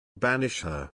banish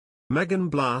her. Meghan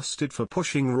blasted for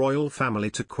pushing royal family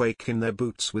to quake in their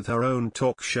boots with her own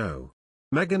talk show.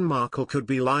 Meghan Markle could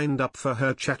be lined up for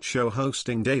her chat show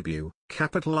hosting debut,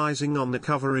 capitalizing on the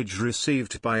coverage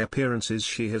received by appearances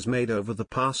she has made over the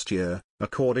past year,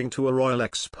 according to a royal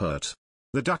expert.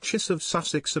 The Duchess of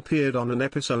Sussex appeared on an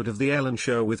episode of The Ellen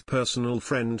Show with personal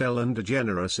friend Ellen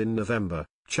DeGeneres in November,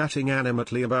 chatting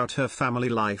animately about her family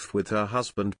life with her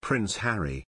husband Prince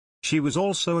Harry. She was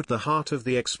also at the heart of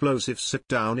the explosive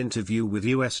sit-down interview with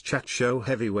US chat show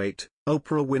heavyweight,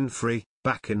 Oprah Winfrey,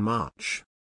 back in March.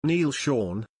 Neil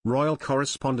Sean, royal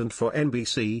correspondent for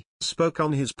NBC, spoke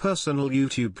on his personal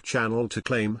YouTube channel to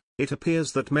claim, "It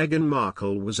appears that Meghan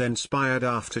Markle was inspired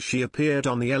after she appeared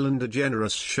on the Ellen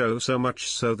DeGeneres Show, so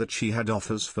much so that she had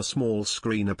offers for small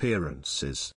screen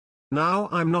appearances. Now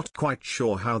I'm not quite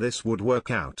sure how this would work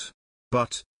out.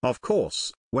 But, of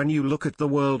course, when you look at the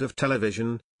world of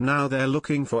television, now they're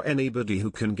looking for anybody who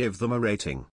can give them a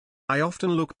rating. I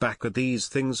often look back at these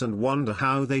things and wonder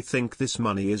how they think this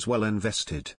money is well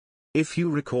invested." If you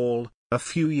recall, a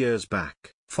few years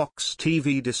back, Fox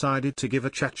TV decided to give a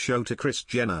chat show to Kris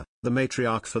Jenner, the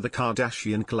matriarch for the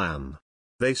Kardashian clan.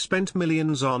 They spent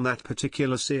millions on that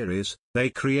particular series. They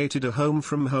created a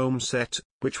home-from-home set,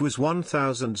 which was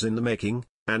 1000s in the making,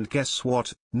 and guess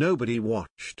what? Nobody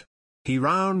watched. He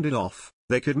rounded off,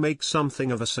 they could make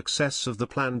something of a success of the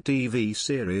planned TV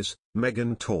series,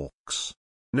 Meghan Talks.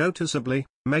 Noticeably,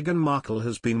 Meghan Markle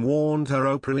has been warned her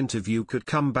Oprah interview could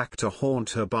come back to haunt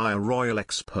her by a royal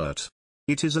expert.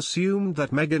 It is assumed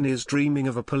that Meghan is dreaming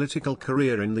of a political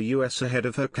career in the US ahead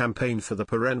of her campaign for the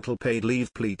parental paid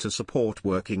leave plea to support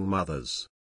working mothers.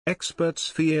 Experts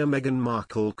fear Meghan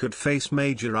Markle could face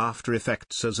major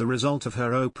after-effects as a result of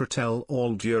her Oprah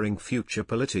tell-all during future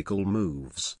political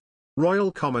moves.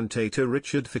 Royal commentator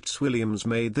Richard Fitzwilliams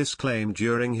made this claim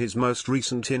during his most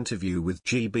recent interview with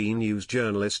GB News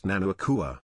journalist Nana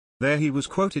Akua. There he was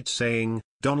quoted saying,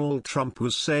 "Donald Trump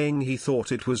was saying he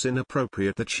thought it was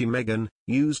inappropriate that Meghan,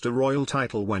 used a royal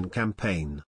title when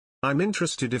campaign. I'm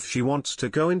interested if she wants to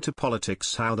go into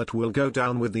politics how that will go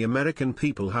down with the American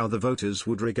people, how the voters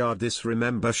would regard this.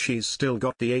 Remember, she's still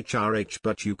got the HRH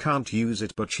but you can't use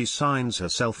it, but she signs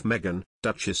herself Meghan,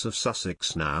 Duchess of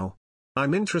Sussex now.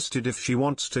 I'm interested if she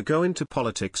wants to go into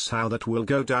politics how that will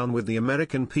go down with the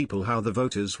American people, how the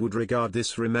voters would regard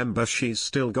this. Remember, she's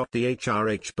still got the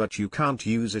HRH but you can't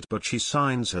use it, but she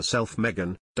signs herself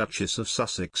Meghan, Duchess of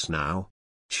Sussex now.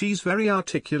 She's very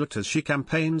articulate as she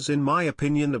campaigns, in my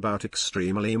opinion, about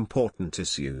extremely important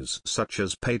issues such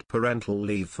as paid parental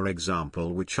leave, for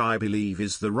example, which I believe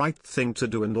is the right thing to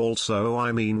do, and also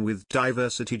with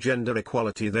diversity, gender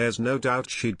equality. There's no doubt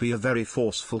she'd be a very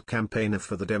forceful campaigner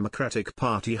for the Democratic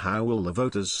Party. How will the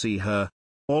voters see her?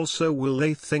 Also, will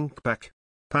they think back?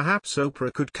 Perhaps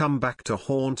Oprah could come back to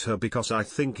haunt her, because I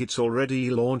think it's already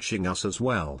launching us as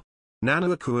well." Nana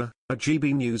Akua, a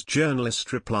GB News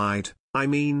journalist, replied,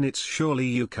 "It's surely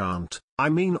you can't.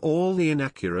 All the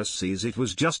inaccuracies, it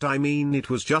was just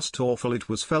awful. It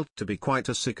was felt to be quite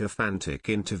a sycophantic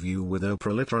interview with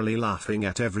Oprah literally laughing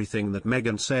at everything that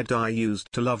Meghan said. I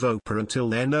used to love Oprah until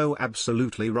then." No,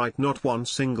 absolutely right. Not one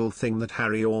single thing that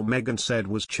Harry or Meghan said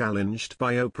was challenged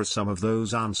by Oprah. Some of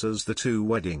those answers, the 2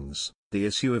 weddings, the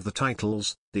issue of the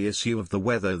titles, the issue of the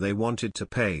whether they wanted to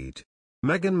paid.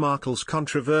 Meghan Markle's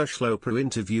controversial Oprah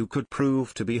interview could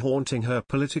prove to be haunting her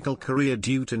political career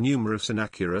due to numerous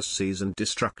inaccuracies and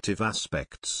destructive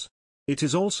aspects. It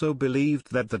is also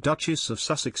believed that the Duchess of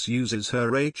Sussex uses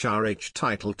her HRH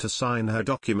title to sign her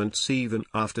documents even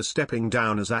after stepping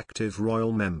down as active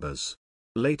royal members.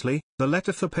 Lately, the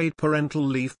letter for paid parental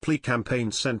leave plea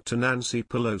campaign sent to Nancy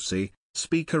Pelosi,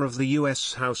 Speaker of the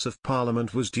U.S. House of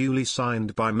Parliament, was duly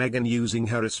signed by Meghan using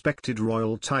her respected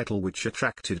royal title, which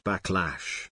attracted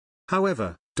backlash.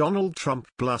 However, Donald Trump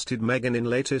blasted Meghan in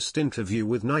latest interview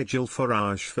with Nigel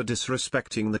Farage for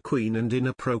disrespecting the Queen and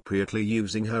inappropriately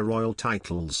using her royal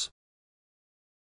titles.